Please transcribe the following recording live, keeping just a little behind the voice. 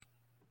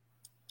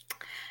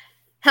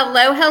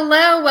Hello,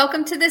 hello.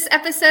 Welcome to this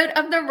episode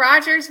of the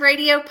Rogers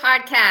Radio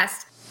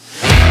Podcast.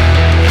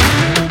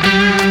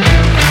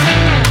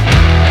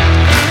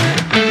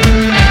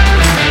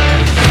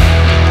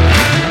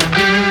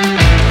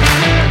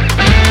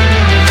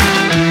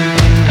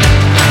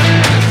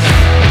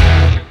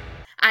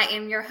 I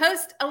am your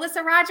host,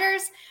 Alyssa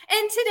Rogers,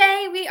 and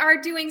today we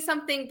are doing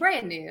something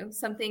brand new,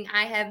 something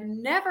I have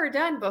never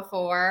done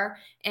before,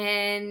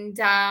 and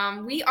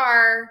we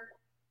are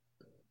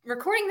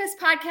recording this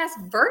podcast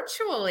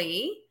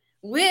virtually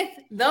with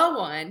the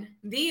one,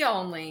 the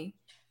only,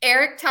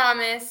 Eric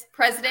Thomas,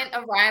 president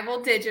of Rival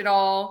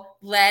Digital.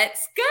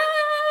 Let's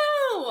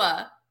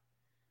go!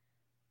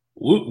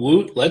 Woot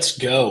woot, let's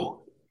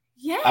go.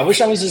 Yes. I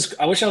wish I was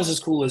as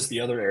cool as the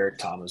other Eric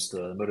Thomas,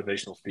 the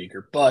motivational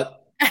speaker,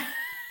 but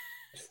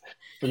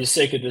for the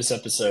sake of this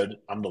episode,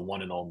 I'm the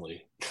one and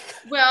only.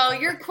 Well,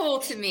 you're cool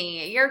to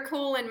me. You're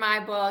cool in my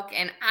book,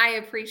 and I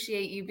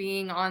appreciate you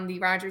being on the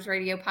Rogers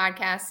Radio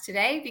Podcast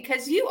today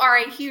because you are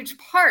a huge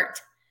part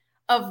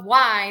of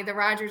why the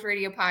Rogers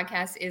Radio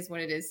Podcast is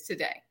what it is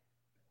today.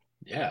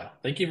 Yeah,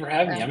 thank you for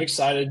having me. I'm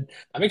excited.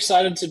 I'm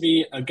excited to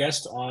be a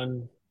guest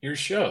on your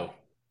show.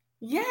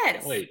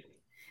 Yes. Wait.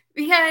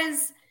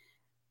 Because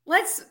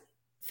let's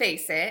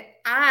face it,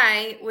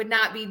 I would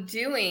not be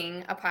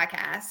doing a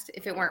podcast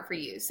if it weren't for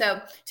you.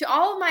 So to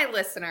all of my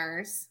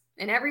listeners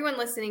and everyone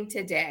listening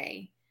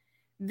today,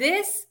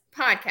 this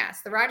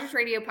podcast, the Rogers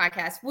Radio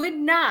Podcast, would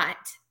not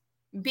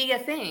be a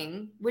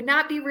thing, would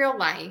not be real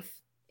life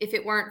if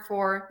it weren't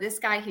for this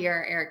guy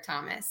here, Eric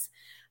Thomas.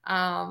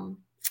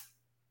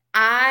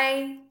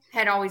 I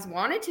had always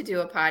wanted to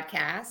do a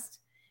podcast,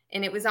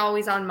 and it was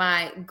always on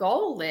my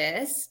goal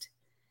list,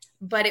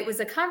 but it was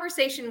a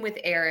conversation with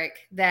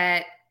Eric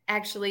that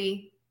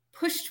actually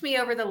pushed me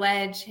over the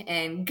ledge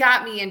and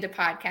got me into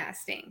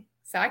podcasting.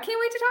 So I can't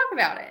wait to talk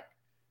about it.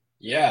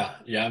 Yeah,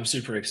 I'm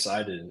super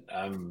excited.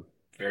 I'm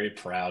very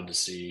proud to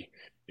see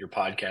your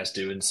podcast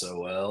doing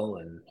so well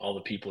and all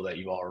the people that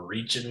you all are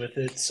reaching with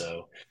it.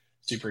 So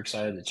super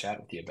excited to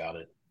chat with you about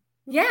it.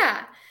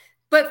 Yeah.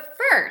 But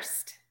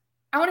first,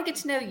 I want to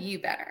get to know you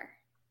better.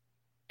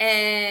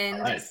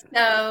 And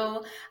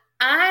so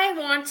I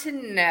want to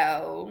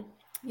know,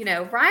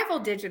 Rival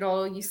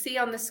Digital, you see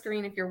on the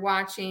screen if you're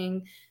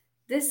watching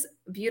this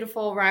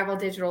beautiful Rival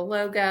Digital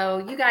logo.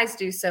 You guys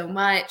do so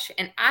much.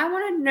 And I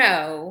want to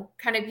know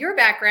kind of your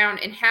background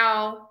and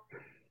how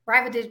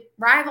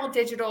Rival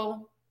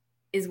Digital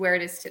is where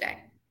it is today.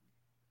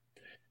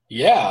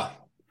 Yeah.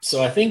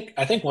 So I think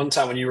one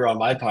time when you were on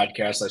my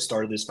podcast, I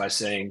started this by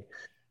saying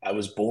I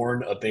was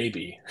born a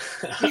baby,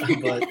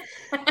 but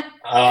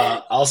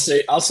I'll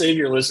save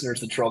your listeners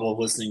the trouble of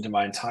listening to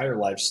my entire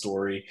life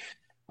story.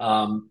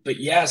 But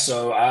yeah,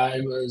 so I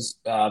was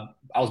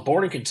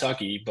born in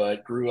Kentucky,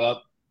 but grew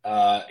up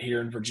here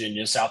in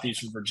Virginia,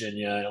 southeastern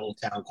Virginia, in a little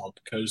town called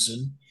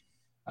Poquoson.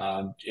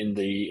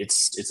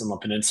 It's on the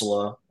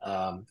peninsula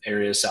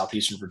area,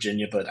 southeastern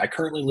Virginia. But I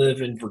currently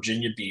live in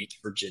Virginia Beach,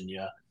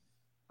 Virginia.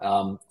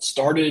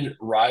 Started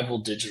Rival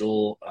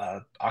Digital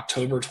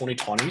October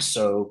 2020,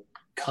 so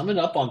coming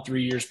up on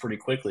 3 years pretty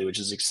quickly, which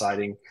is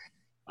exciting.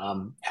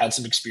 Had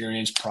some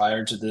experience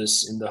prior to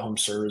this in the home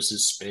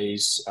services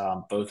space,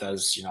 both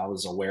as I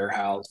was a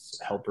warehouse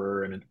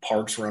helper and a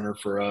parts runner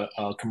for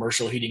a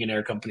commercial heating and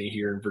air company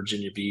here in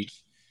Virginia Beach,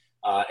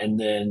 and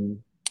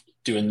then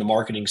doing the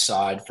marketing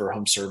side for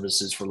home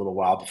services for a little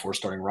while before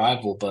starting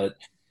Rival. But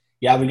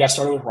yeah, we got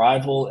started with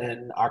Rival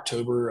in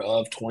October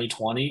of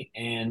 2020,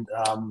 and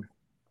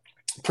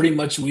pretty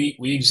much we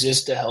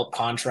exist to help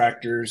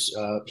contractors,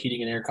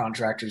 heating and air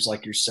contractors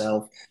like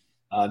yourself,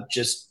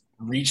 just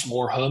reach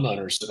more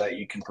homeowners so that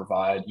you can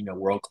provide,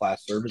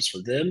 world-class service for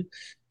them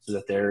so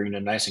that they're,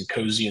 nice and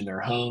cozy in their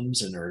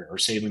homes and are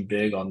saving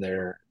big on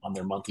their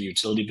monthly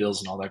utility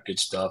bills and all that good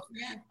stuff.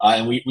 Yeah.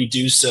 And we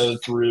do so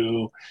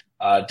through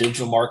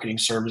digital marketing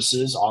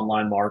services,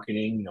 online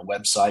marketing,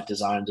 website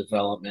design and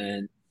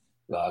development,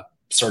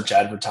 search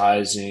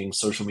advertising,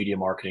 social media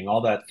marketing,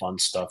 all that fun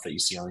stuff that you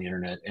see on the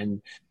internet.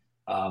 And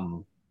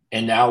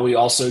now we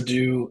also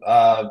do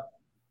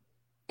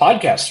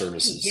podcast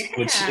services,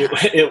 which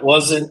it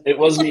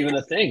wasn't even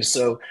a thing.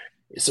 So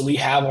we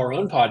have our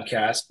own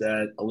podcast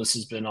that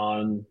Alyssa's been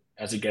on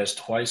as a guest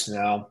twice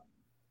now.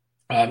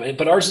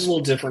 But ours is a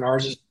little different.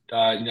 Ours is,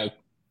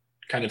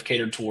 kind of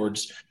catered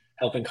towards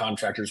helping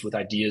contractors with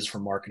ideas for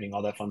marketing,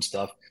 all that fun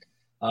stuff.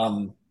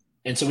 And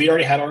so we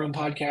already had our own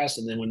podcast.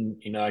 And then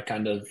when, I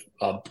kind of,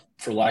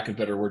 for lack of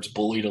better words,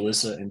 bullied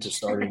Alyssa into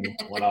starting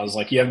when I was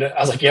like, you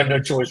have no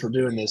choice. We're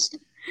doing this.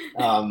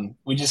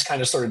 We just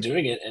kind of started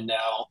doing it, and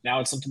now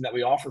it's something that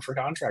we offer for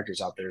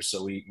contractors out there.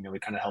 So we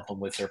kind of help them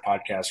with their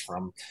podcast,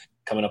 from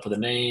coming up with a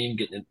name,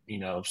 getting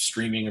it,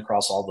 streaming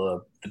across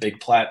all the big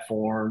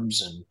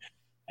platforms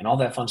and all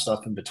that fun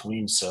stuff in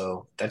between.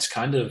 So that's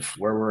kind of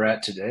where we're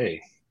at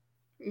today.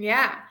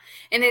 Yeah.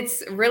 And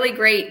it's really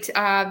great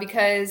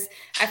because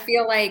I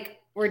feel like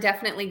we're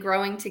definitely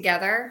growing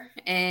together,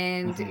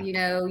 and,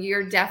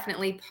 you're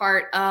definitely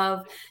part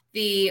of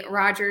the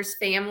Rogers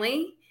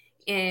family.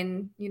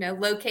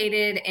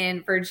 located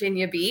in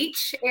Virginia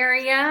Beach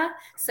area.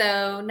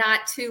 So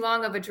not too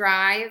long of a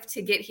drive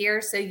to get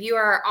here. So you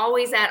are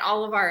always at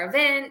all of our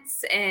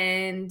events,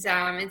 and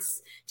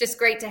it's just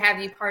great to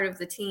have you part of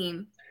the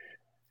team.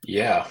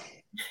 Yeah.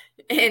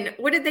 And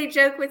what did they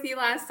joke with you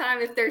last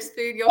time? If there's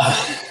food, you'll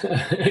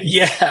come.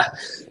 Yeah.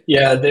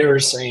 They were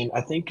saying,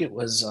 I think it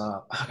was,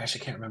 oh gosh, I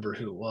can't remember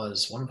who it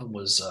was. One of them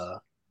was,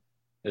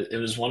 it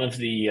was one of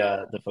the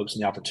folks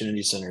in the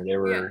Opportunity Center. They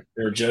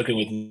were joking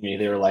with me.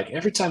 They were like,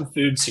 every time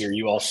food's here,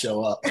 you all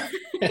show up.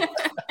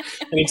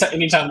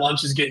 Anytime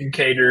lunch is getting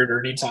catered or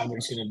anytime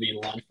there's going to be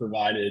lunch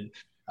provided,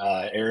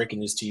 Eric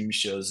and his team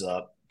shows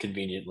up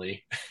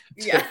conveniently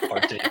to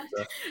partake.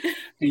 So,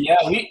 yeah,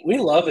 we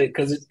love it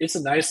because it's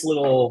a nice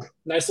little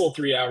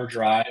 3 hour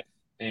drive,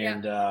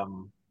 and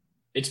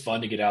it's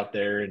fun to get out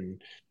there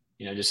and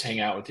just hang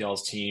out with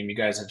y'all's team. You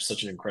guys have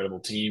such an incredible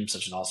team,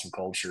 such an awesome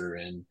culture,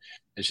 and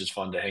it's just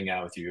fun to hang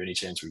out with you any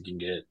chance we can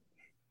get.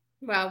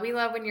 Well, we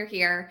love when you're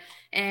here,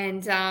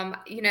 and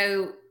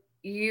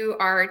you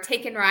are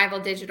taking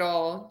Rival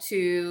Digital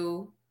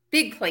to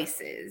big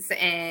places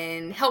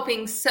and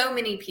helping so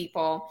many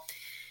people.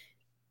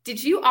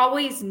 Did you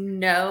always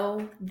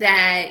know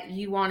that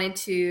you wanted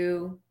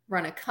to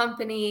run a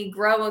company,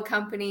 grow a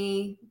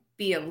company,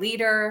 be a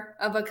leader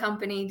of a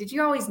company? Did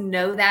you always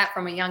know that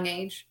from a young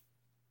age?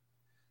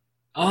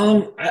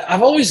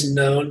 I've always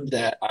known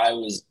that I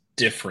was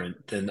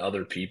different than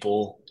other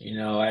people.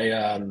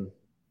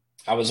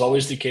 I was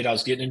always the kid. I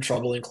was getting in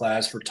trouble in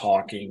class for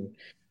talking.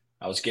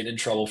 I was getting in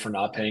trouble for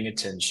not paying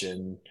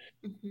attention.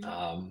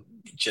 Mhm.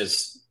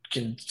 Just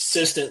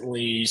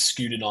consistently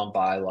scooted on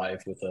by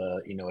life with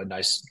a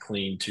nice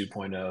clean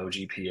 2.0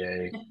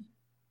 GPA.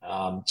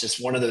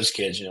 Just one of those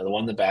kids, the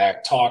one in the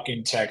back,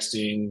 talking,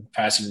 texting,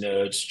 passing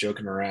notes,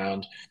 joking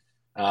around.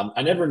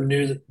 I never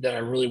knew that I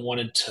really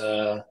wanted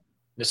to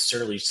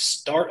necessarily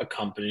start a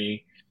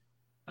company.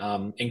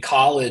 In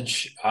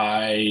college,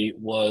 I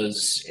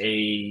was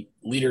a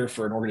leader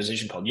for an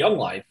organization called Young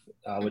Life,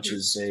 which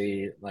is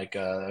a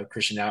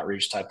Christian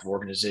outreach type of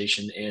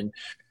organization, and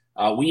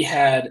we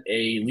had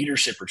a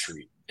leadership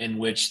retreat in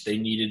which they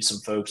needed some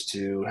folks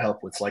to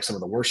help with like some of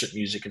the worship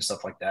music and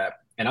stuff like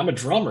that. And I'm a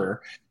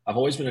drummer. I've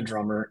always been a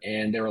drummer,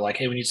 and they were like,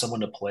 "Hey, we need someone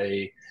to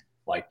play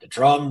like the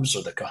drums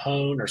or the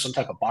cajon or some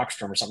type of box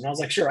drum or something." And I was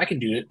like, "Sure, I can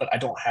do it, but I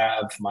don't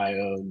have my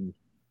own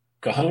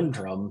cajon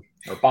drum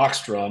or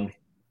box drum."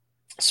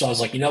 So I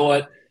was like, you know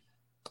what?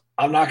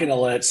 I'm not going to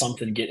let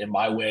something get in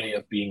my way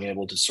of being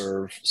able to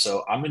serve.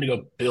 So I'm going to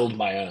go build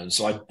my own.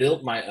 So I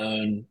built my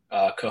own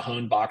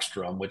cajon box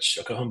drum, which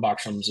a cajon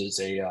box drum is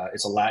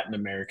it's a Latin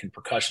American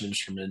percussion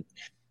instrument.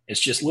 It's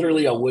just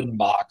literally a wooden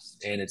box,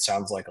 and it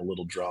sounds like a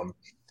little drum.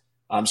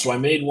 So I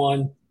made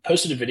one,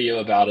 posted a video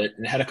about it,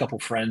 and had a couple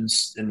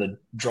friends in the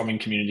drumming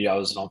community I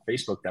was in on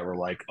Facebook that were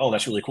like, "Oh,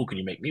 that's really cool. Can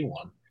you make me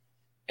one?"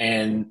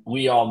 And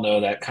we all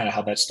know that kind of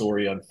how that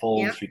story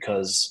unfolds Yep.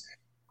 because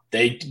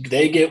they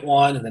get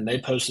one, and then they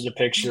posted a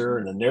picture,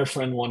 and then their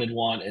friend wanted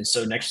one, and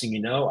so next thing you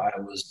know, I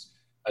was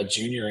a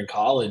junior in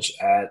college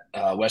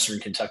at Western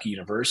Kentucky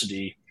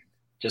University,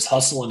 just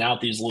hustling out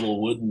these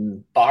little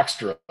wooden box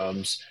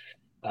drums,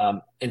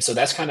 and so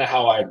that's kind of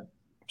how I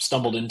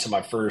stumbled into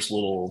my first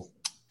little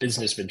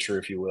business venture,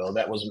 if you will.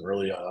 That wasn't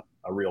really a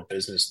real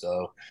business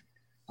though.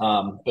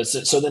 But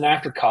so then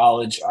after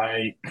college,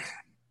 I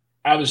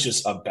was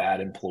just a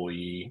bad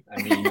employee.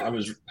 I mean,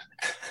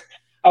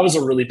 I was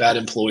a really bad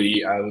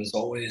employee. I was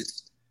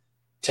always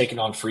taking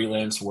on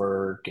freelance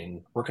work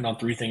and working on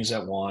three things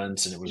at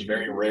once. And it was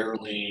very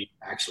rarely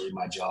actually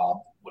my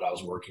job, what I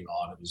was working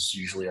on. It was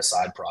usually a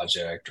side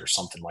project or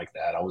something like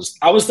that. I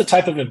was the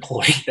type of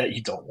employee that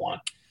you don't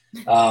want.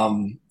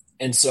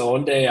 And so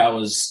one day I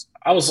was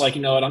like,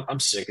 you know what, I'm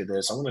sick of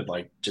this. I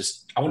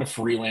want to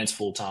freelance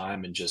full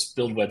time and just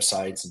build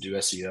websites and do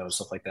SEO,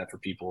 stuff like that for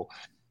people.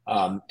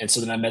 And so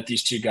then I met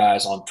these two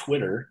guys on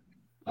Twitter.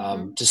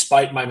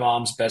 Despite my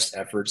mom's best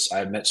efforts,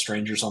 I met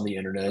strangers on the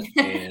internet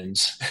and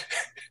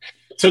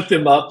took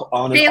them up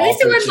on an Hey, at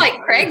least it offer was to, like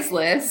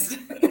Craigslist.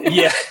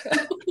 yeah,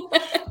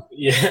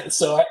 yeah.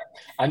 So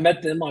I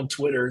met them on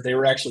Twitter. They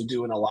were actually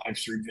doing a live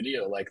stream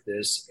video like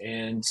this.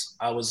 And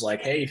I was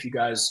like, hey, if you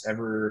guys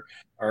ever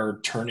are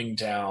turning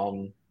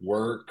down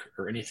work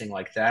or anything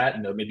like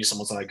that, maybe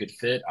someone's not a good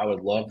fit, I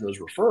would love those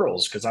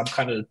referrals because I'm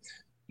kind of,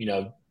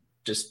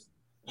 just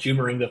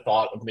humoring the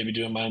thought of maybe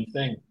doing my own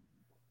thing.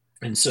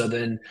 And so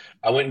then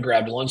I went and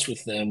grabbed lunch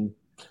with them,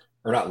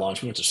 or not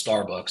lunch, we went to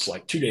Starbucks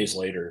like 2 days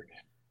later.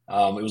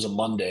 It was a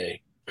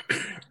Monday.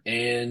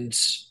 And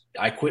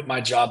I quit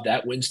my job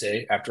that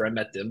Wednesday after I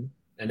met them.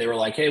 And they were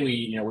like, hey,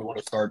 we want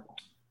to start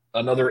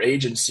another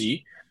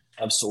agency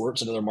of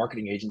sorts, another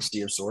marketing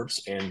agency of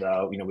sorts. And,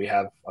 we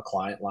have a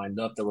client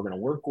lined up that we're going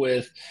to work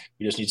with.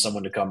 We just need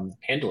someone to come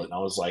handle it. And I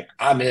was like,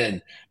 I'm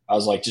in. I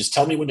was like, just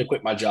tell me when to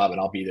quit my job and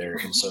I'll be there.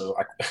 And so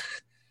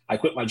I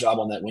quit my job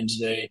on that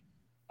Wednesday.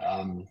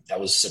 That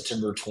was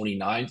September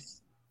 29th.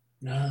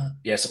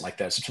 Yeah, something like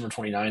that, September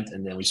 29th.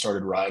 And then we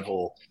started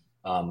Rival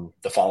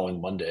the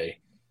following Monday.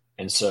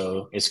 And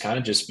so it's kind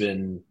of just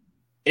been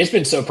it's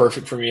been so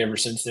perfect for me ever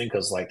since then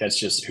because like that's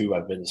just who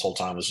I've been this whole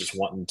time is just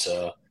wanting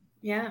to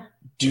Yeah.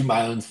 do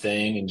my own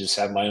thing and just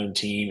have my own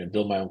team and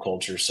build my own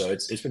culture. So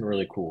it's been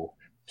really cool.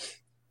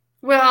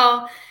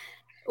 Well,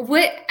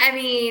 I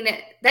mean,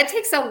 that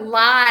takes a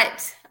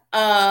lot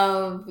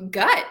of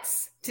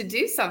guts to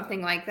do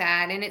something like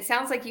that. And it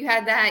sounds like you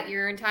had that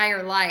your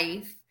entire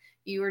life.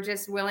 You were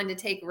just willing to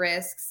take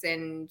risks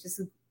and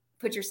just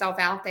put yourself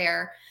out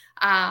there.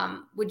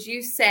 Would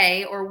you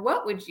say, or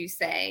what would you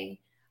say,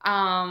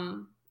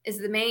 is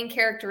the main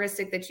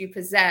characteristic that you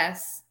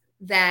possess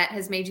that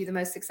has made you the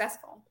most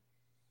successful?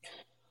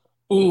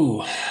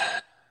 Ooh,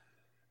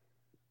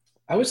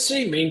 I would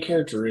say main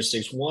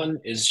characteristics. One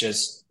is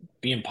just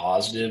being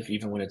positive,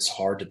 even when it's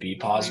hard to be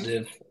Mm-hmm.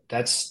 positive.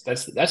 That's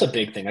a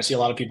big thing. I see a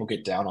lot of people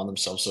get down on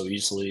themselves so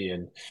easily,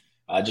 and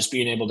just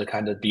being able to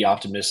kind of be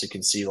optimistic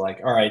and see like,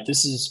 all right,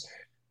 this is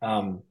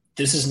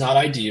not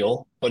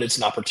ideal, but it's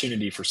an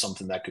opportunity for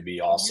something that could be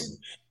Yeah. awesome.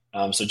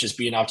 So just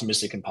being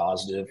optimistic and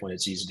positive when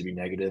it's easy to be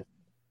negative.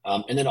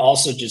 And then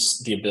also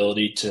just the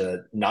ability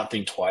to not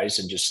think twice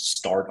and just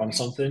start on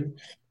something.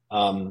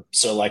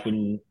 So like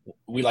when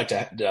we like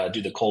to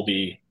do the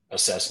Colby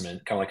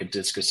assessment, kind of like a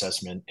DISC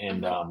assessment,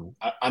 and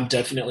Uh-huh. I'm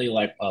definitely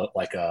like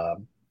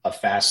a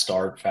fast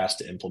start, fast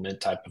to implement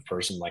type of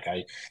person. Like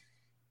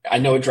I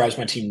know it drives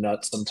my team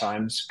nuts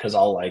sometimes because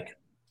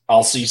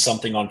I'll see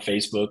something on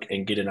Facebook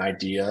and get an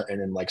idea, and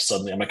then like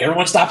suddenly I'm like,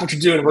 everyone stop what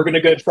you're doing, we're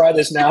gonna go try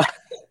this now.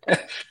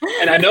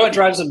 And I know it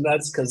drives them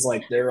nuts because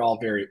like they're all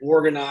very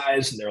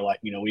organized and they're like,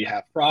 we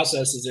have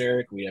processes,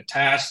 Eric, we have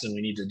tasks, and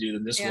we need to do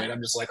them this way. Yeah. And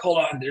I'm just like, hold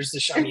on, there's the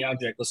shiny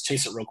object, let's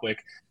chase it real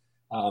quick.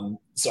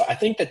 So I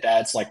think that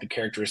that's like the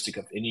characteristic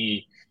of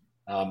any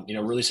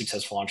really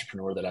successful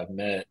entrepreneur that I've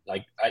met.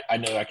 Like I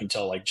know I can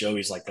tell like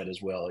Joey's like that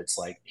as well. It's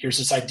like, here's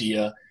this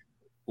idea,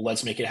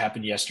 let's make it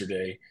happen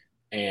yesterday,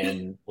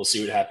 and we'll see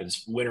what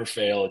happens. Win or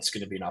fail, it's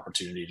going to be an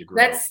opportunity to grow.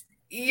 That's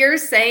you're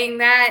saying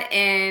that,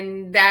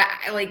 and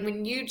that like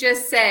when you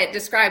just said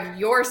described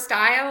your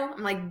style,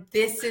 I'm like,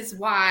 this is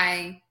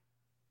why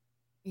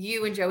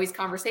you and Joey's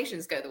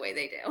conversations go the way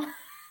they do.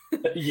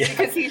 Yeah,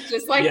 Because he's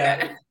just like yeah,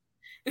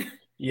 that.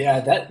 yeah.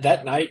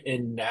 That night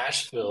in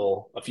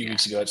Nashville a few Yeah.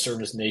 weeks ago at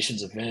Service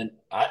Nation's event,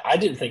 I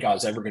didn't think I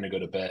was ever going to go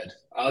to bed.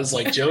 I was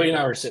like, Joey and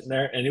I were sitting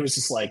there, and it was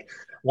just like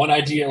one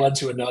idea led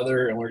to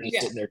another, and we're just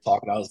Yeah. sitting there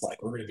talking. I was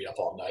like, we're going to be up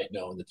all night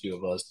knowing the two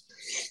of us.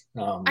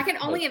 I can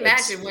But only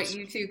imagine what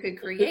you two could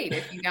create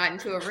if you got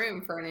into a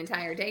room for an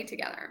entire day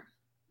together.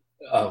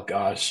 oh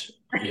gosh,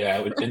 yeah,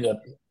 it would end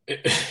up.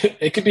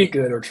 It could be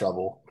good or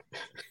trouble.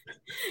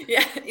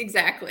 Yeah,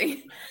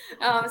 exactly.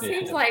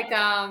 Seems Yeah, like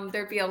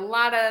there'd be a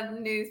lot of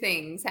new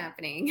things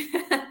happening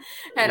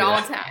at all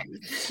yeah,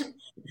 times.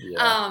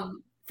 yeah.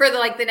 For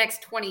the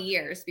next 20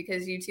 years,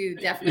 because you two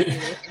definitely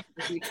look into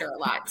the future a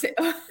lot too.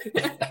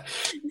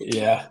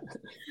 Yeah.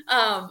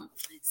 um,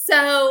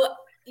 so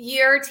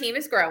your team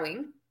is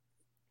growing,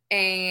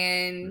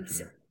 and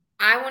Mhm.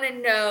 I want to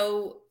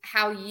know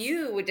how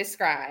you would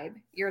describe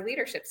your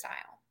leadership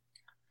style.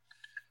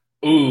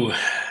 Ooh,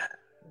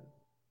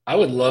 I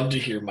would love to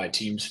hear my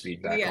team's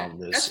feedback Yeah, on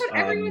that's this. what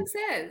everyone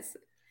says.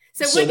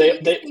 So, So what do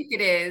you they think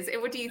it is,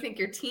 and what do you think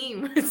your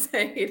team would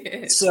say it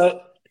is?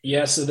 so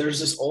yeah, so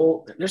there's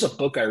a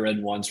book I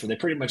read once where they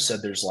pretty much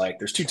said there's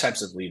two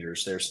types of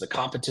leaders. There's the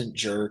competent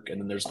jerk and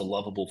then there's the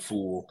lovable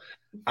fool.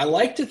 I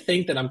like to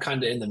think that I'm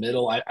kind of in the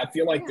middle. I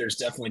feel like Yeah, there's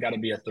definitely got to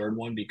be a third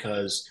one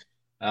because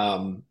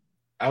um,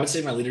 I would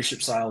say my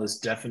leadership style is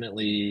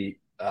definitely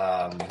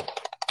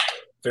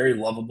very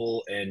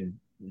lovable and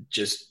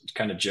just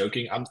kind of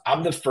joking.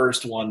 I'm the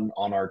first one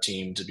on our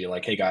team to be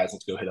like, "Hey guys,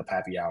 let's go hit up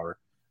happy hour,"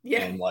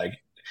 yeah, and like,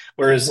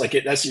 whereas like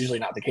that's usually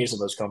not the case of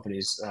most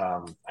companies.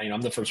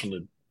 I'm the first one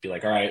to be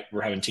like, "All right,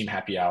 we're having team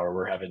happy hour.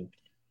 We're having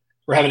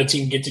a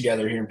team get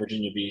together here in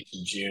Virginia Beach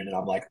in June," and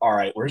I'm like, "All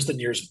right, where's the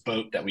nearest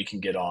boat that we can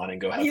get on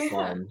and go have yeah.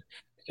 fun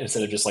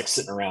instead of just like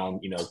sitting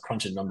around,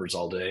 crunching numbers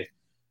all day."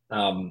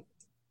 Um,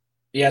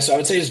 yeah, so I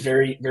would say it's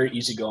very, very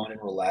easygoing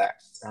and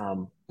relaxed.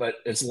 But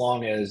as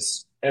long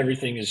as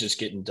everything is just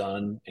getting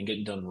done and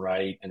getting done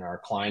right, and our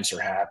clients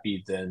are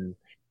happy, then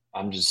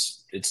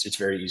it's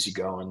very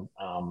easygoing.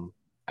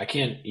 I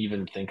can't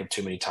even think of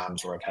too many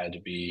times where I've had to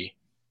be,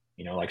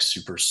 like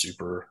super,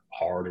 super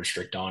hard or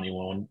strict on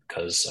anyone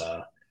because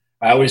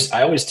I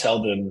always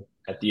tell them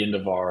at the end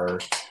of our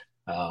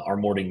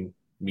morning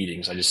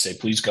meetings, I just say,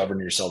 please govern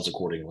yourselves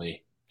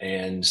accordingly.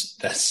 And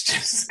that's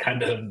just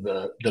kind of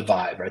the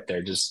vibe right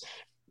there. Just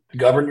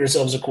govern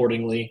yourselves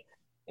accordingly,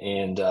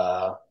 and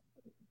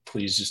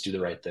please just do the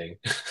right thing.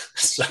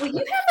 So Well,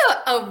 you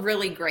have a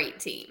really great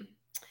team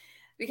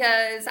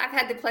because I've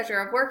had the pleasure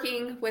of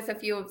working with a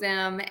few of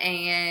them,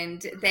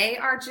 and they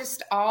are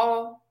just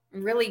all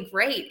really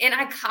great. And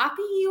I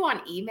copy you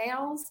on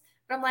emails,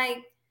 but I'm like,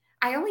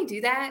 I only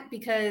do that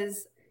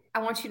because I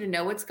want you to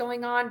know what's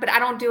going on, but I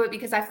don't do it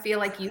because I feel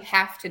like you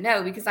have to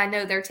know because I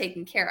know they're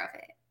taking care of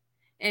it.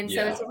 And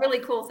so yeah, it's a really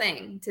cool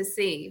thing to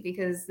see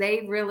because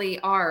they really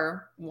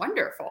are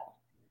wonderful.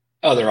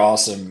 Oh, they're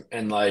awesome.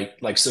 And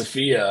like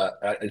Sophia,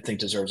 I think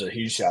deserves a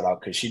huge shout out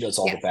because she does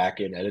all the Yes. back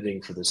end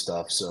editing for this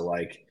stuff. So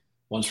like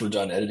once we're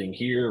done editing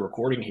here,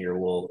 recording here,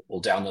 we'll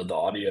download the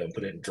audio and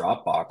put it in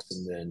Dropbox,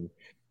 and then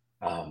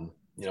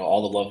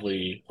all the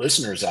lovely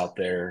listeners out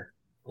there,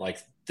 like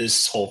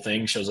this whole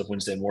thing shows up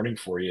Wednesday morning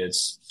for you.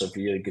 It's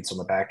Sophia gets on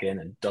the back end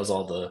and does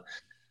all the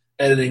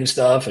editing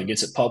stuff and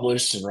gets it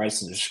published and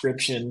writes the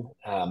description.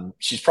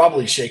 She's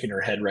probably shaking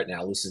her head right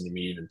now listening to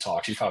me even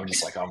talk. She's probably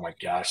just like, oh my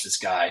gosh, this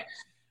guy.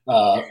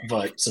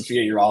 But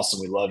Sophia, you're awesome.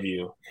 We love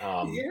you.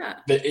 Yeah.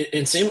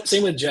 And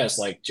same with Jess.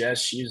 Like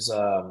Jess, she's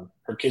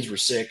her kids were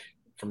sick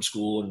from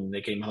school and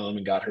they came home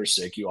and got her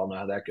sick. You all know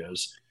how that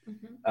goes.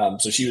 Mm-hmm.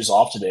 So she was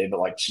off today, but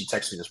like she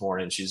texted me this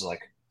morning. She's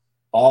like,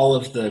 all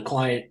of the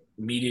client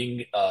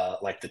meeting,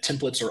 like the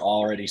templates are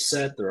already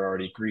set. They're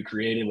already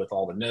recreated with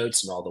all the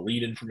notes and all the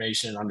lead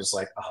information. I'm just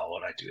like, oh,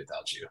 what would I do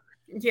without you?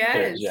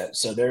 Yes.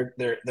 So they're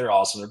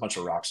awesome. They're a bunch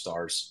of rock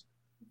stars.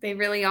 They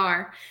really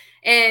are.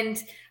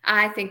 And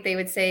I think they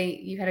would say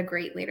you had a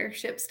great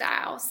leadership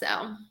style.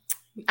 So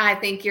I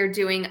think you're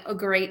doing a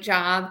great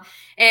job.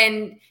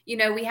 And,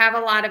 we have a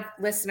lot of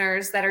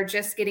listeners that are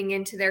just getting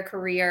into their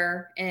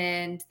career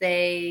and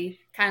they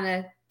kind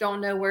of don't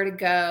know where to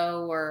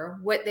go or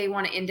what they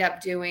want to end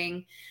up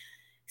doing.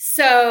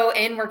 So,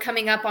 and we're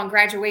coming up on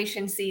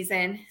graduation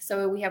season.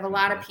 So we have a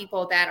lot of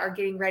people that are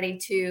getting ready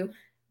to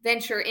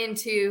venture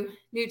into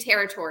new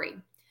territory.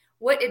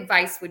 What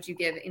advice would you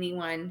give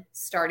anyone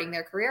starting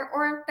their career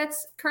or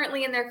that's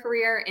currently in their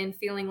career and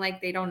feeling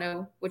like they don't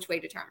know which way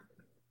to turn?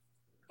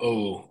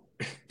 Oh,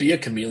 be a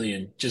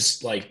chameleon.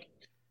 Just like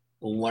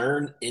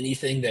learn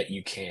anything that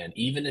you can,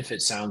 even if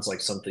it sounds like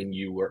something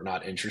you were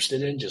not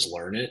interested in, just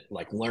learn it.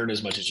 Like learn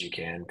as much as you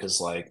can. Cause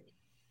like,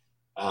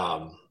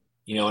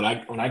 when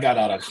I got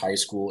out of high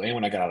school and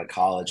when I got out of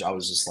college, I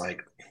was just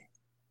like,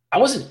 I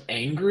wasn't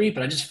angry,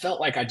 but I just felt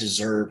like I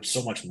deserved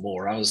so much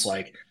more. I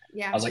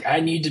Yeah. was like, I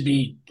need to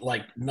be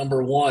like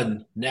number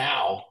one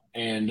now.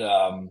 And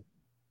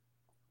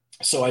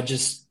so I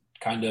just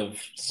kind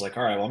of was like,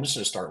 all right, well, I'm just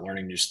going to start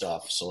learning new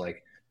stuff. So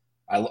like,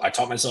 I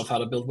taught myself how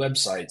to build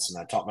websites and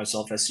I taught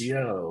myself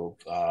SEO.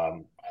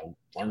 I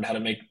learned how to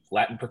make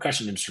Latin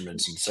percussion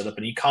instruments and set up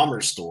an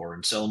e-commerce store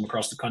and sell them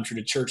across the country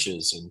to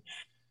churches, and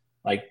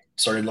like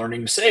started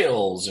learning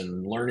sales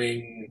and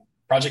learning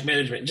project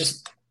management.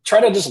 Just try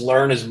to just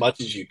learn as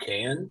much as you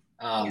can.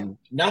 Yeah.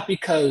 Not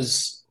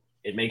because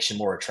it makes you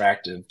more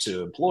attractive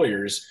to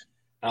employers,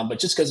 but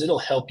just because it'll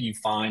help you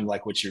find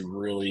like what you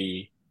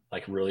really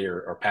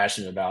are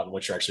passionate about and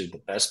what you're actually the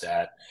best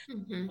at.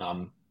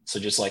 Mm-hmm. So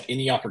just like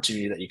any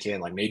opportunity that you can,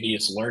 like maybe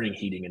it's learning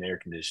heating and air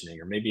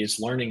conditioning, or maybe it's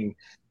learning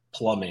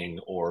plumbing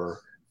or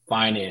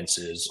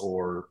finances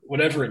or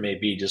whatever it may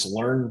be. Just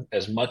learn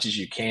as much as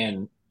you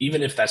can,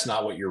 even if that's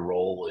not what your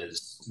role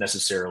is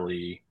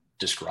necessarily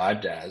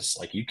described as.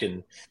 Like you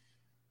can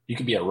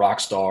be a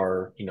rock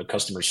star,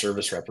 customer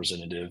service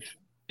representative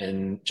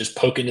and just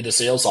poke into the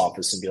sales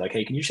office and be like,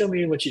 hey, can you show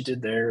me what you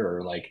did there?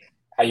 Or like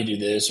how you do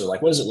this? Or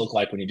like, what does it look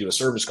like when you do a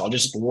service call?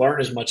 Just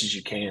learn as much as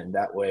you can.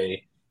 That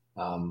way,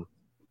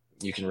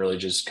 you can really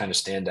just kind of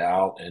stand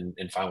out and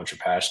find what you're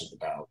passionate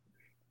about.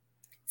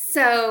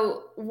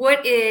 So,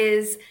 what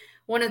is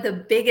one of the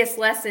biggest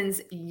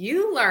lessons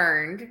you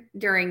learned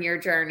during your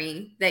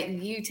journey that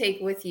you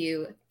take with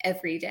you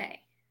every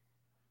day?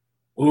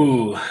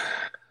 Ooh,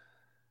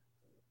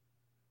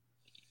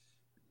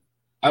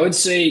 I would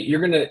say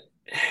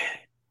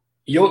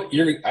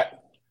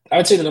I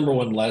would say the number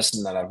one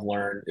lesson that I've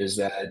learned is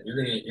that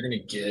you're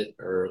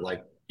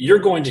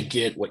going to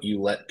get what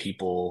you let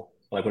people,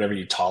 like whatever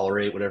you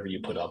tolerate, whatever you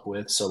put up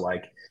with. So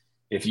like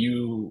if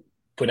you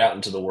put out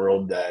into the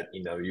world that,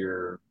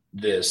 you're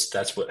this,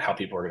 that's how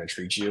people are going to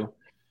treat you.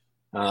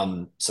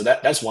 So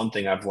that's one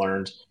thing I've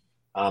learned.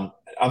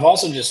 I've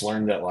also just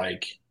learned that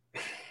like,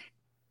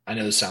 I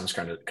know this sounds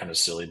kind of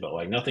silly, but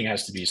like nothing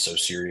has to be so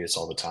serious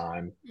all the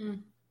time.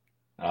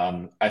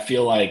 Mm. I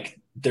feel like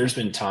there's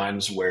been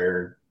times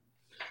where,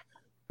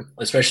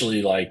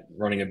 especially like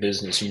running a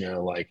business,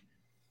 like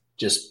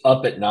just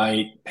up at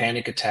night,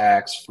 panic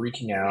attacks,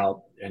 freaking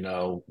out.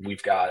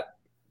 We've got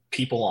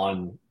people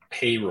on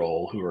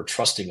payroll who are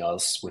trusting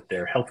us with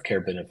their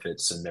healthcare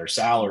benefits and their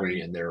salary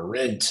and their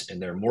rent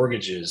and their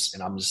mortgages.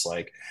 And I'm just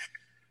like,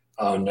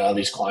 oh no,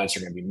 these clients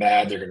are going to be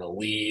mad. They're going to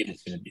leave.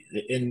 It's going to be,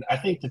 and I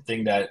think the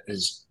thing that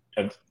is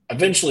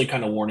eventually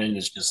kind of worn in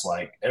is just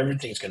like,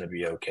 everything's going to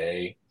be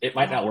okay. It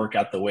might not work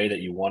out the way that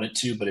you want it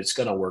to, but it's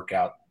going to work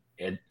out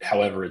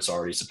however it's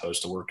already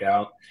supposed to work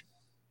out.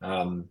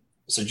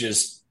 So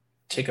just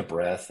take a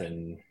breath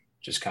and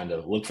just kind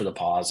of look for the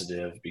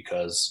positive,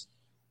 because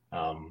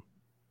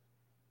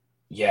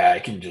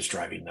it can just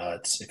drive you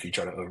nuts if you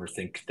try to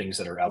overthink things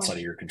that are outside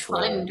of your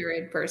control.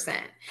 100%.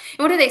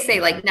 What do they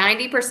say? Like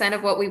 90%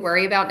 of what we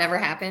worry about never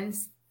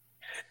happens.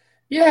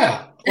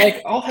 Yeah.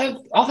 Like I'll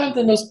have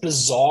the most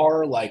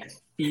bizarre like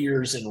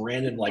fears and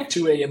random like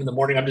 2 a.m. in the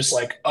morning. I'm just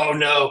like, oh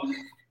no,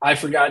 I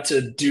forgot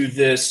to do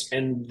this,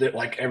 and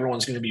like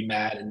everyone's going to be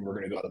mad, and we're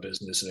going to go out of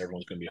business, and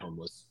everyone's going to be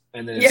homeless.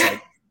 And then it's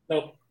like,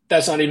 nope,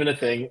 that's not even a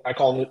thing. I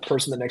call the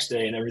person the next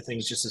day and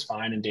everything's just as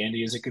fine and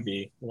dandy as it could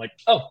be. I'm like,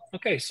 oh,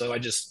 okay. So I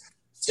just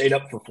stayed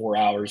up for 4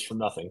 hours for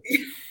nothing.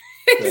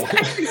 So.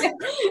 Exactly.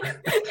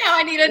 Now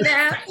I need a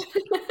nap.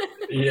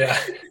 Yeah.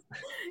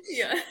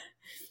 Yeah.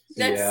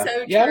 That's Yeah.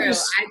 so Yeah. true.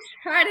 I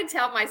try to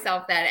tell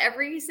myself that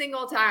every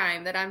single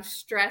time that I'm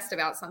stressed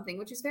about something,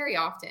 which is very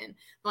often. I'm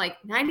like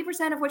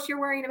 90% of what you're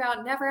worrying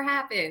about never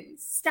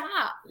happens.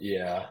 Stop.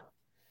 Yeah.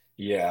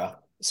 Yeah.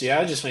 See,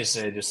 I just may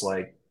say just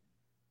like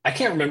I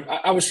can't remember.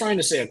 I was trying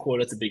to say a quote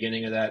at the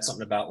beginning of that,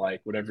 something about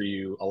like whatever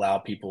you allow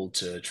people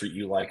to treat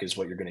you like is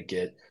what you're going to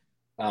get.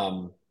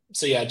 Um,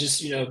 so yeah,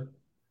 just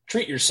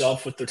treat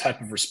yourself with the type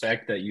of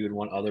respect that you would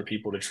want other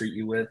people to treat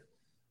you with.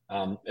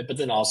 But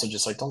then also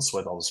just like don't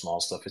sweat all the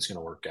small stuff. It's going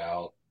to work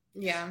out.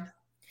 Yeah.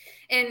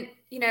 And,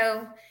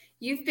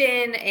 you've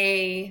been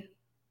a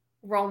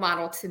role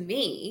model to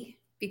me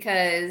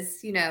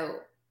because,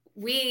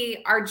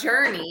 our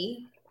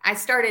journey, I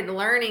started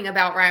learning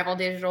about Rival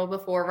Digital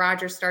before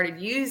Roger started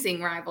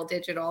using Rival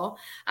Digital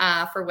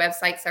for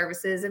website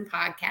services and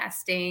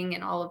podcasting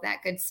and all of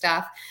that good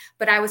stuff.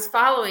 But I was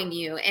following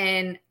you,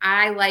 and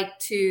I like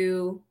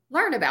to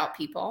learn about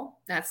people.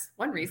 That's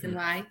one reason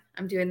why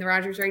I'm doing the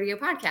Rogers Radio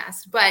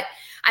podcast. But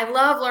I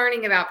love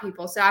learning about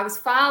people. So I was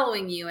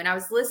following you and I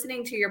was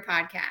listening to your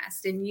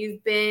podcast, and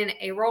you've been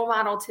a role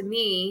model to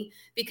me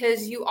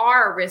because you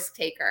are a risk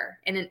taker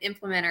and an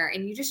implementer,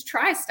 and you just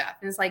try stuff.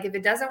 And it's like, if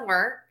it doesn't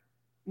work,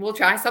 we'll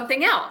try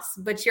something else,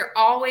 but you're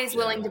always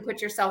willing to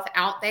put yourself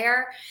out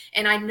there.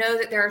 And I know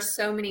that there are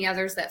so many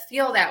others that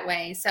feel that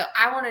way. So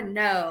I want to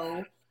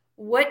know,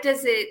 what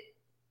does it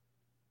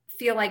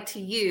feel like to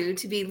you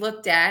to be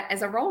looked at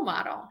as a role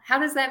model? How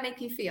does that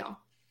make you feel?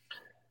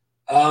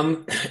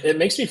 It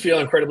makes me feel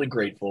incredibly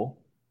grateful,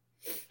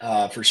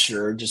 for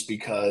sure. Just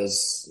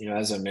because,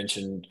 as I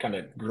mentioned, kind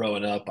of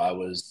growing up, I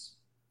was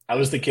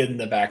the kid in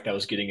the back that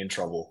was getting in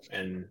trouble,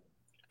 and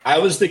I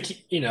was like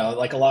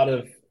a lot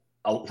of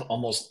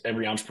almost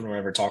every entrepreneur I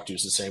ever talked to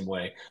is the same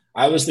way.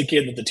 I was the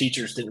kid that the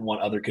teachers didn't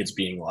want other kids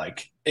being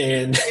like,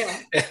 and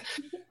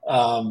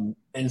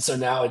and so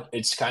now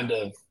it's kind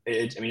of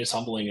it's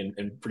humbling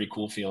and pretty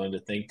cool feeling to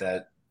think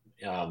that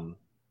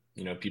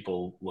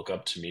people look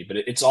up to me, but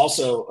it's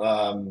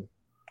also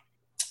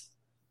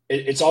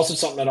it's also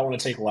something I don't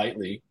want to take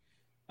lightly.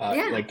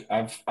 Like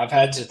I've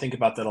had to think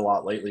about that a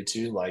lot lately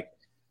too. Like,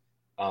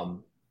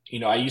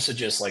 I used to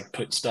just like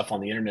put stuff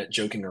on the internet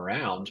joking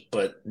around,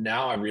 but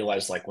now I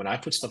realize like when I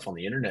put stuff on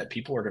the internet,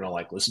 people are going to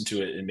like listen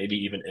to it and maybe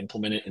even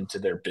implement it into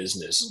their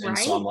business. Right. And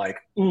so I'm like,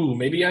 ooh,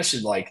 maybe I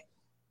should like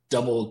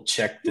double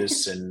check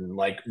this and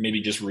like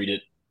maybe just read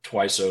it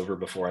twice over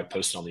before I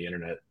post it on the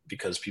internet,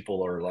 because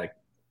people are like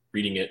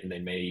reading it and they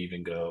may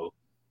even go,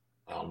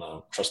 I don't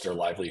know, trust their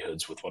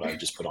livelihoods with what I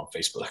just put on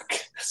Facebook.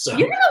 So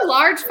you have a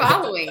large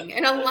following,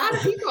 and a lot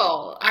of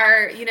people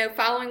are,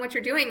 following what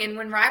you're doing. And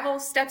when Rival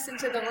steps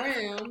into the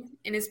room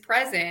and is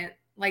present,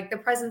 like the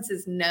presence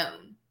is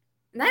known.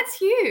 And that's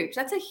huge.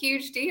 That's a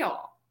huge deal.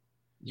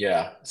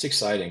 Yeah, it's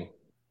exciting.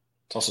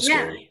 It's also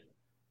scary.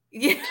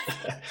 Yeah,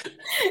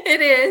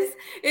 it is.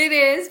 It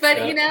is.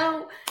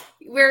 But,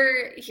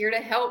 we're here to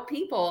help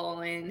people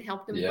and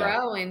help them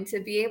grow, and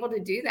to be able to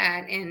do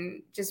that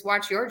and just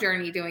watch your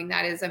journey doing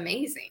that is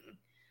amazing.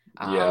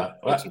 Yeah.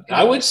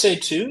 I would say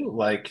too,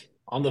 like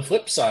on the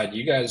flip side,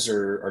 you guys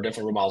are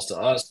definitely role models to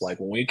us.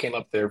 Like when we came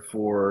up there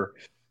for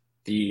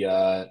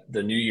the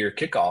New Year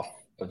kickoff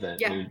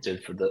event we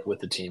did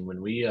with the team,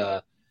 when we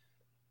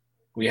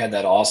had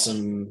that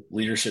awesome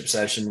leadership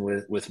session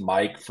with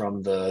Mike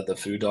from the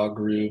Food Dog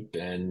group,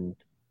 and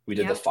we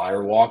did the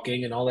fire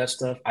walking and all that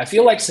stuff. I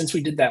feel like since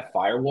we did that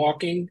fire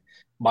walking,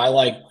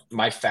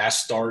 my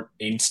fast start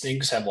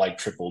instincts have like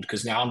tripled,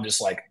 because now I'm just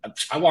like,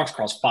 I walked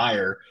across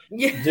fire.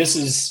 Yeah.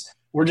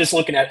 We're just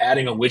looking at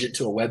adding a widget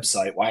to a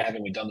website. Why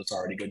haven't we done this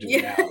already? Go do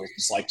it now.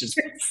 It's like just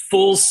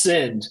full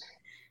send.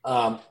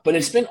 But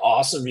it's been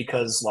awesome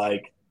because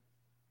like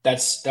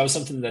that was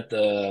something that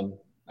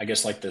I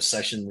guess like the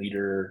session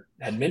leader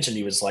had mentioned.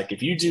 He was like,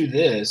 if you do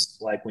this,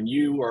 like when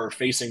you are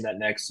facing that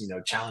next,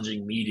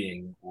 challenging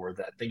meeting or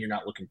that thing you're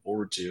not looking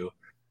forward to,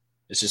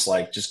 it's just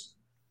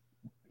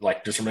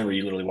remember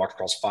you literally walked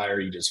across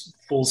fire. You just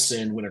full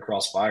send went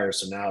across fire.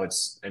 So now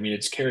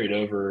it's carried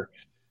over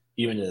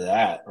even to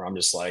that, where I'm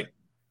just like,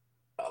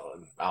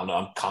 I don't know,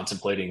 I'm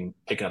contemplating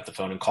picking up the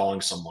phone and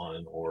calling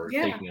someone, or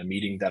taking a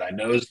meeting that I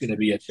know is going to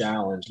be a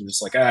challenge. I'm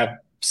just like,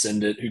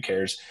 send it. Who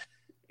cares?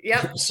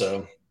 Yeah.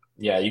 So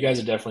yeah, you guys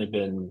have definitely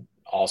been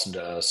awesome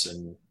to us,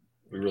 and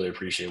we really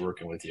appreciate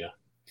working with you.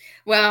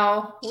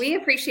 Well, we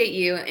appreciate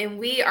you, and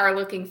we are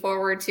looking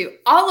forward to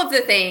all of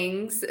the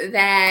things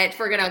that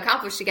we're going to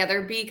accomplish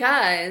together,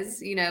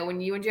 because, when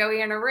you and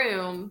Joey are in a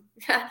room,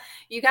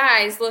 you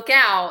guys look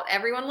out,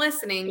 everyone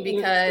listening,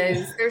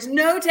 because there's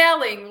no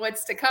telling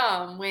what's to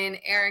come when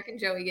Eric and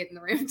Joey get in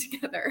the room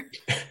together.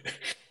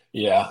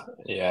 Yeah.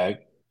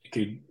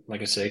 could,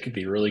 like I say, it could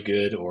be really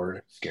good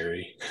or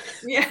scary.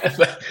 Yeah.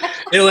 But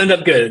it'll end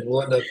up good.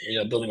 We'll end up,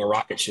 building a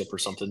rocket ship or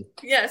something.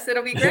 Yes,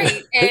 it'll be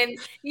great. And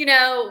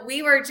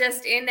we were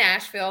just in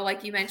Nashville,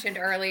 like you mentioned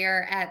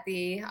earlier, at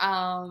the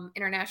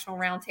International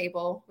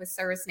Roundtable with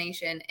Service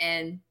Nation,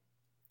 and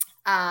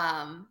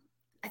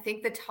I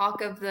think the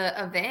talk of the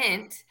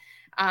event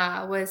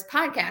was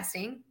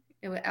podcasting.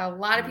 A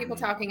lot of people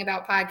talking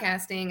about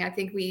podcasting. I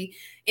think we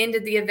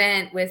ended the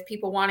event with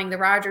people wanting the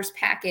Rogers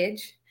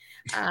package.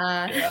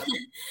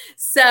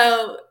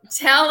 So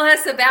tell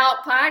us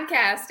about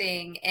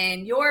podcasting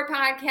and your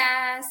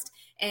podcast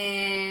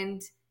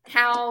and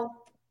how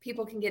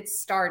people can get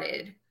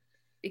started,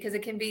 because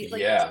it can be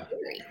like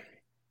scary.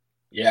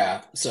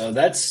 Yeah. So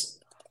that's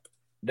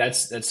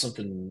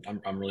something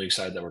I'm really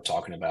excited that we're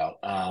talking about.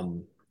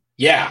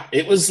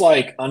 It was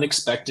like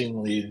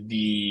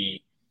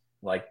unexpectedly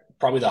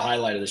probably the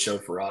highlight of the show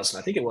for us.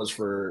 And I think it was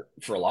for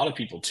a lot of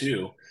people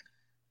too.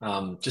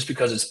 Just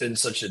because it's been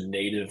such a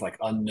native, like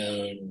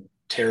unknown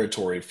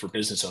territory for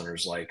business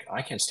owners. Like,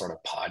 I can't start a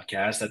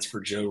podcast. That's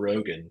for Joe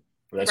Rogan,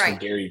 or that's for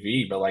Gary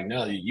Vee. But like,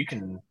 no, you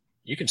can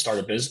start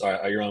a business,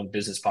 your own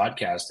business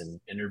podcast, and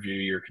interview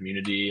your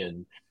community,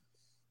 and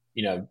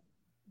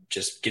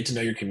just get to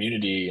know your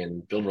community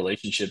and build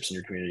relationships in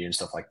your community and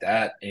stuff like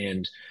that.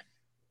 And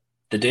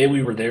the day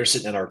we were there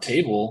sitting at our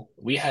table,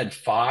 we had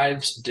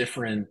 5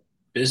 different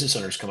business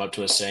owners come up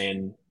to us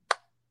saying,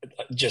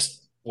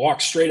 just walk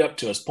straight up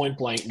to us, point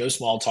blank, no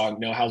small talk,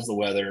 no how's the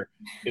weather.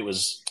 It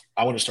was,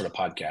 I want to start a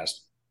podcast.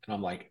 And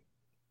I'm like,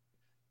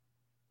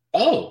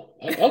 oh,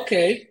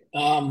 okay.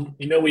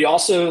 We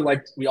also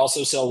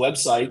sell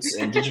websites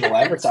and digital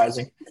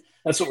advertising.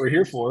 That's what we're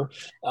here for.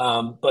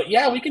 But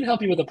yeah, we can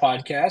help you with a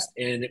podcast.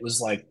 And it was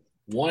like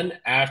one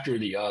after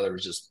the other. It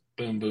was just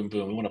boom, boom,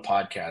 boom. We want a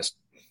podcast.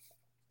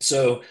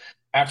 So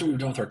after we were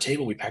done with our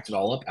table, we packed it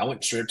all up. I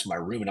went straight up to my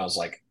room and I was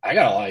like, I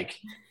gotta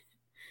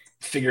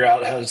figure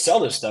out how to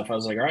sell this stuff. I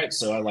was like, all right.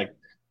 So I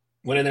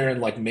went in there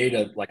and made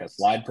a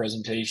slide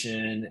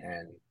presentation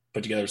and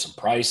put together some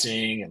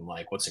pricing and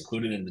what's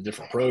included in the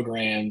different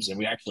programs. And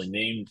we actually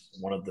named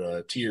one of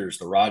the tiers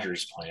the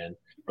Rogers plan,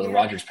 or the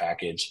Rogers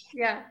package.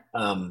 Yeah.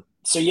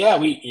 So yeah,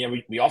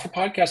 we offer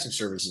podcasting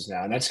services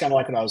now, and that's kind of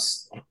like what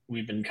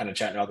we've been kind of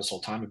chatting about this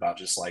whole time about,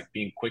 just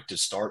being quick to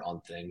start on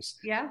things.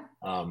 Yeah.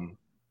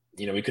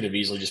 We could have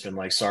easily just been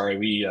like, sorry,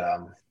 we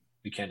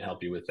can't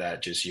help you with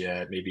that just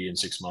yet, maybe in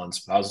 6 months.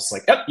 But I was just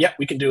like, yep,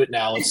 we can do it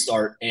now. Let's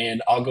start.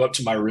 And I'll go up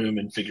to my room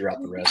and figure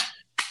out the rest.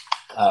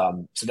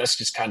 So that's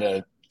just kind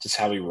of just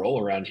how we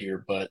roll around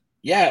here. But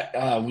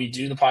yeah, we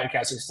do the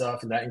podcasting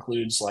stuff, and that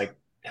includes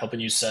helping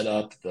you set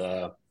up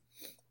the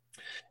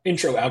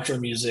intro, outro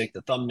music,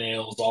 the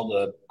thumbnails, all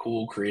the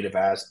cool creative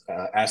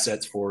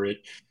assets for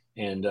it,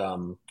 and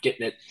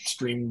getting it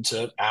streamed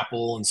to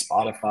Apple and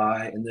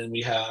Spotify. And then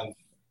we have,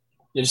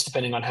 just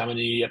depending on how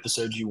many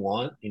episodes you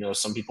want,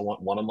 some people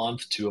want 1 a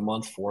month, 2 a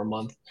month, 4 a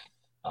month.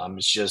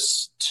 It's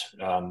just,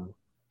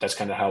 that's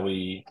kind of how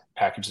we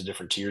package the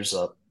different tiers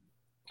up.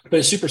 But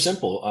it's super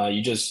simple.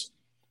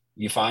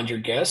 You find your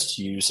guests,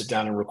 you sit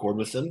down and record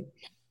with them,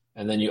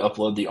 and then you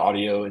upload the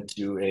audio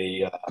into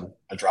a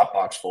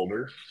Dropbox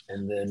folder.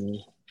 And then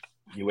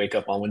you wake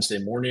up on Wednesday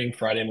morning,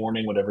 Friday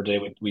morning, whatever day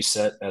we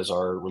set as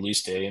our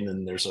release day, and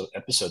then there's an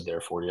episode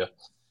there for you.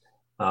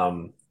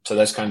 So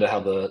that's kind of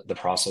how the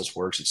process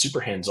works. It's super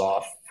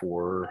hands-off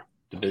for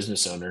the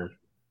business owner.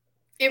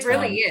 It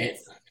really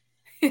is.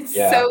 It's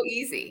so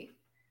easy.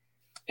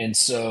 And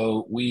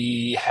so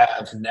we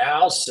have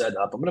now set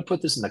up, I'm going to put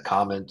this in the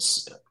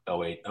comments. Oh,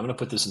 wait, I'm going to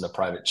put this in the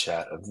private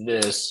chat of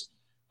this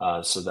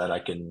so that I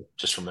can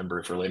just remember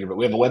it for later. But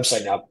we have a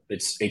website now.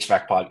 It's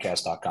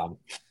hvacpodcast.com.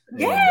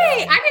 Yay! I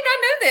did not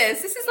know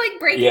this. This is like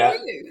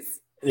breaking news.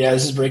 Yeah,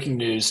 this is breaking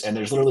news, and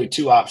there's literally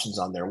 2 options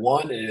on there.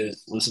 One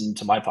is listen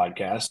to my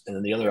podcast, and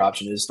then the other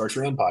option is start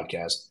your own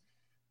podcast.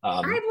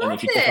 And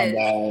if you click on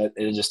that,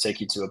 it'll just take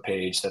you to a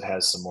page that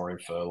has some more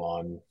info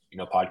on,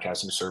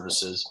 podcasting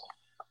services.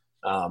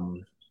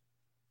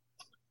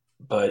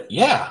 But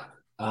yeah,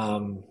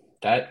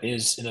 that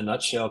is in a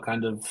nutshell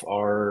kind of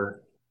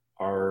our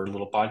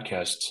little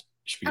podcast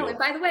spiel. Oh, and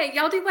by the way,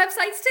 y'all do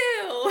websites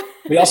too.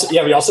 we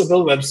also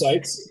build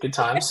websites. Good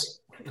times.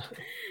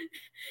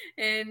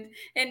 And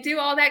do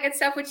all that good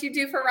stuff, which you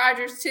do for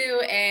Rogers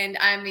too. And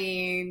I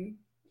mean,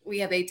 we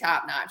have a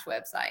top-notch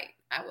website,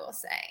 I will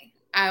say.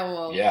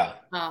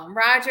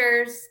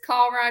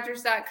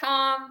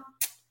 Callrogers.com,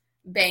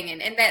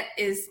 banging. And that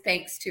is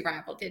thanks to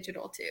Rival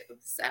Digital too.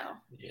 So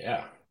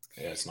yeah,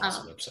 it's an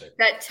awesome website.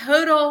 That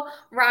total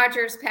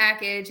Rogers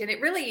package. And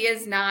it really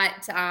is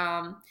not,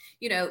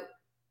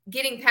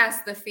 getting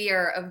past the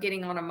fear of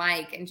getting on a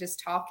mic and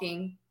just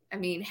talking. I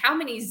mean, how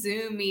many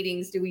Zoom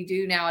meetings do we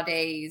do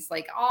nowadays?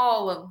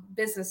 All of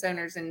business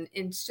owners, and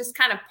it's just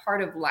kind of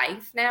part of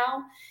life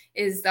now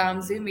is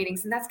Zoom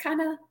meetings. And that's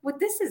kind of what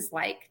this is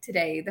like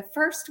today, the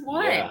first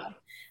one. Yeah.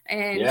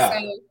 And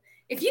so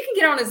if you can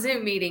get on a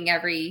Zoom meeting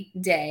every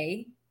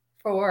day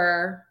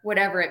for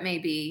whatever it may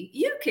be,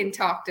 you can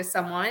talk to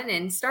someone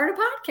and start a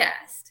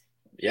podcast.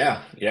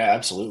 Yeah,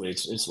 absolutely.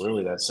 It's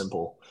literally that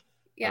simple.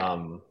 Yeah.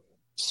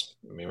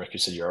 I mean, like you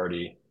said, you're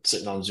already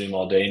sitting on Zoom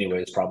all day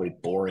anyway. It's probably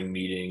boring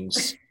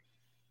meetings,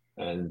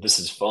 and this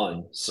is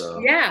fun. So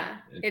yeah,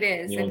 it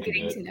is. anyone And can do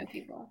getting it. to know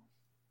people.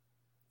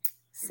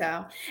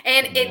 So,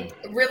 and Yeah. it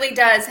really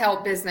does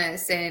help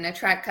business and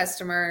attract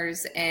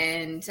customers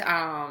and,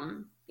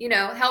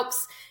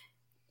 helps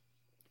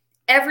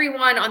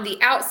everyone on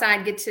the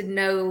outside get to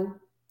know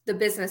the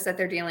business that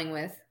they're dealing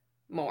with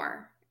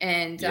more.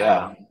 And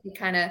Yeah. it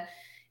kind of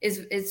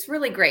it's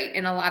really great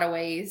in a lot of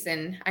ways.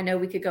 And I know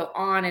we could go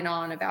on and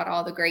on about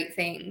all the great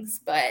things,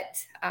 but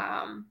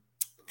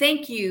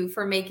thank you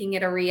for making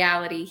it a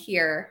reality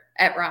here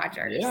at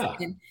Rogers Yeah.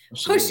 and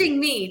Absolutely. pushing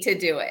me to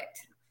do it.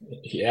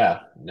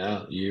 Yeah.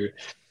 No,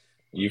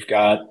 you've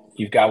got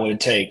what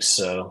it takes.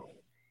 So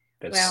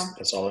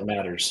that's all that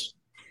matters.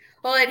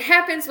 Well, it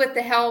happens with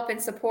the help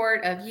and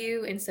support of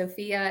you and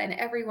Sophia and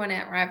everyone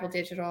at Rival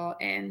Digital.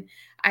 And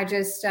I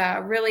just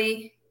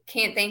really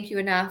can't thank you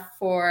enough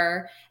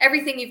for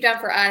everything you've done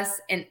for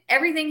us and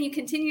everything you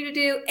continue to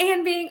do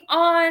and being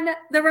on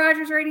the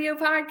Rogers Radio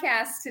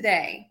podcast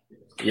today.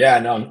 Yeah,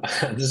 no,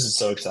 this is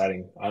so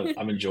exciting.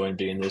 I'm enjoying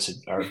being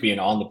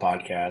on the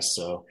podcast.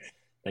 So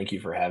thank you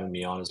for having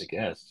me on as a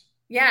guest.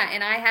 Yeah,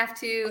 and I have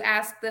to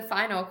ask the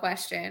final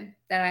question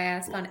that I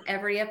ask on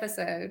every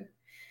episode.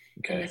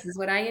 Okay. And this is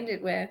what I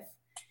ended with.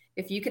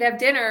 If you could have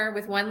dinner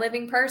with one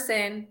living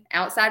person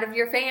outside of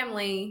your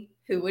family,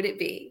 who would it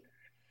be?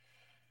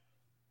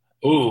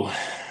 Ooh,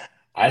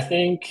 I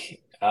think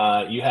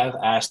you have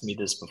asked me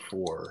this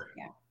before.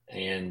 Yeah.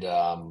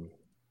 And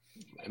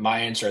my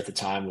answer at the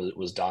time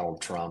was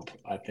Donald Trump.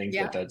 I think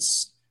Yeah.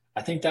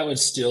 I think that would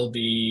still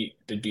be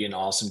an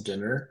awesome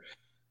dinner.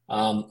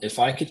 If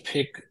I could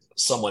pick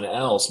someone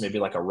else, maybe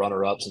like a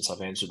runner up, since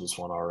I've answered this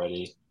one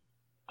already.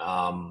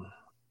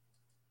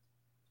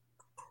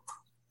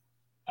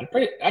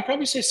 I'd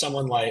probably say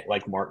someone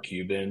like Mark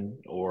Cuban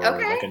or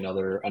like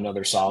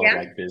another solid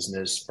like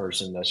business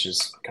person that's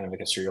just kind of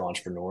like a serial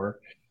entrepreneur,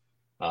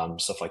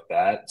 stuff like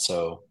that.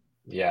 So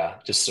yeah,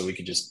 just so we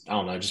could I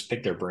don't know, just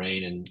pick their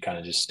brain and kind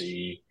of just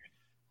see,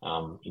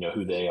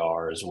 who they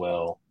are as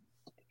well.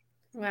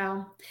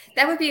 Wow,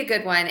 that would be a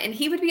good one, and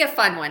he would be a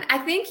fun one. I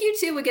think you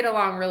two would get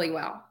along really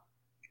well.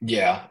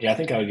 Yeah, I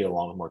think I would get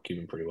along with Mark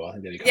Cuban pretty well. I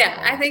think that'd be kind of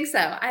fun. I think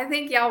so. I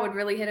think y'all would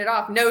really hit it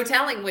off. No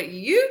telling what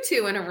you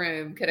two in a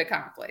room could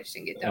accomplish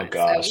and get done. Oh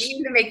gosh, so we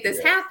need to make this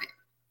happen.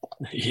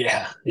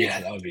 Yeah,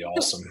 that would be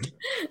awesome.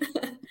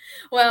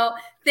 Well,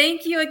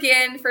 thank you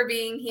again for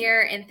being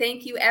here. And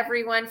thank you,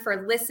 everyone,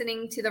 for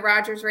listening to the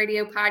Rogers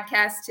Radio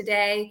podcast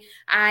today.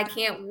 I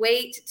can't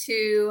wait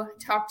to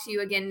talk to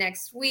you again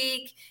next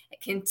week.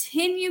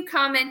 Continue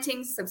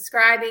commenting,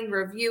 subscribing,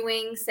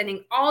 reviewing,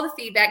 sending all the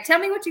feedback. Tell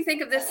me what you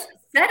think of this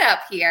setup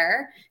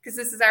here, because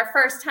this is our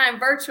first time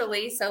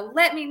virtually. So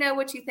let me know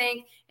what you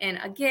think. And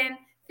again,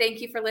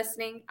 thank you for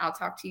listening. I'll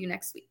talk to you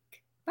next week.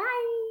 Bye.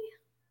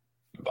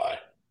 Bye.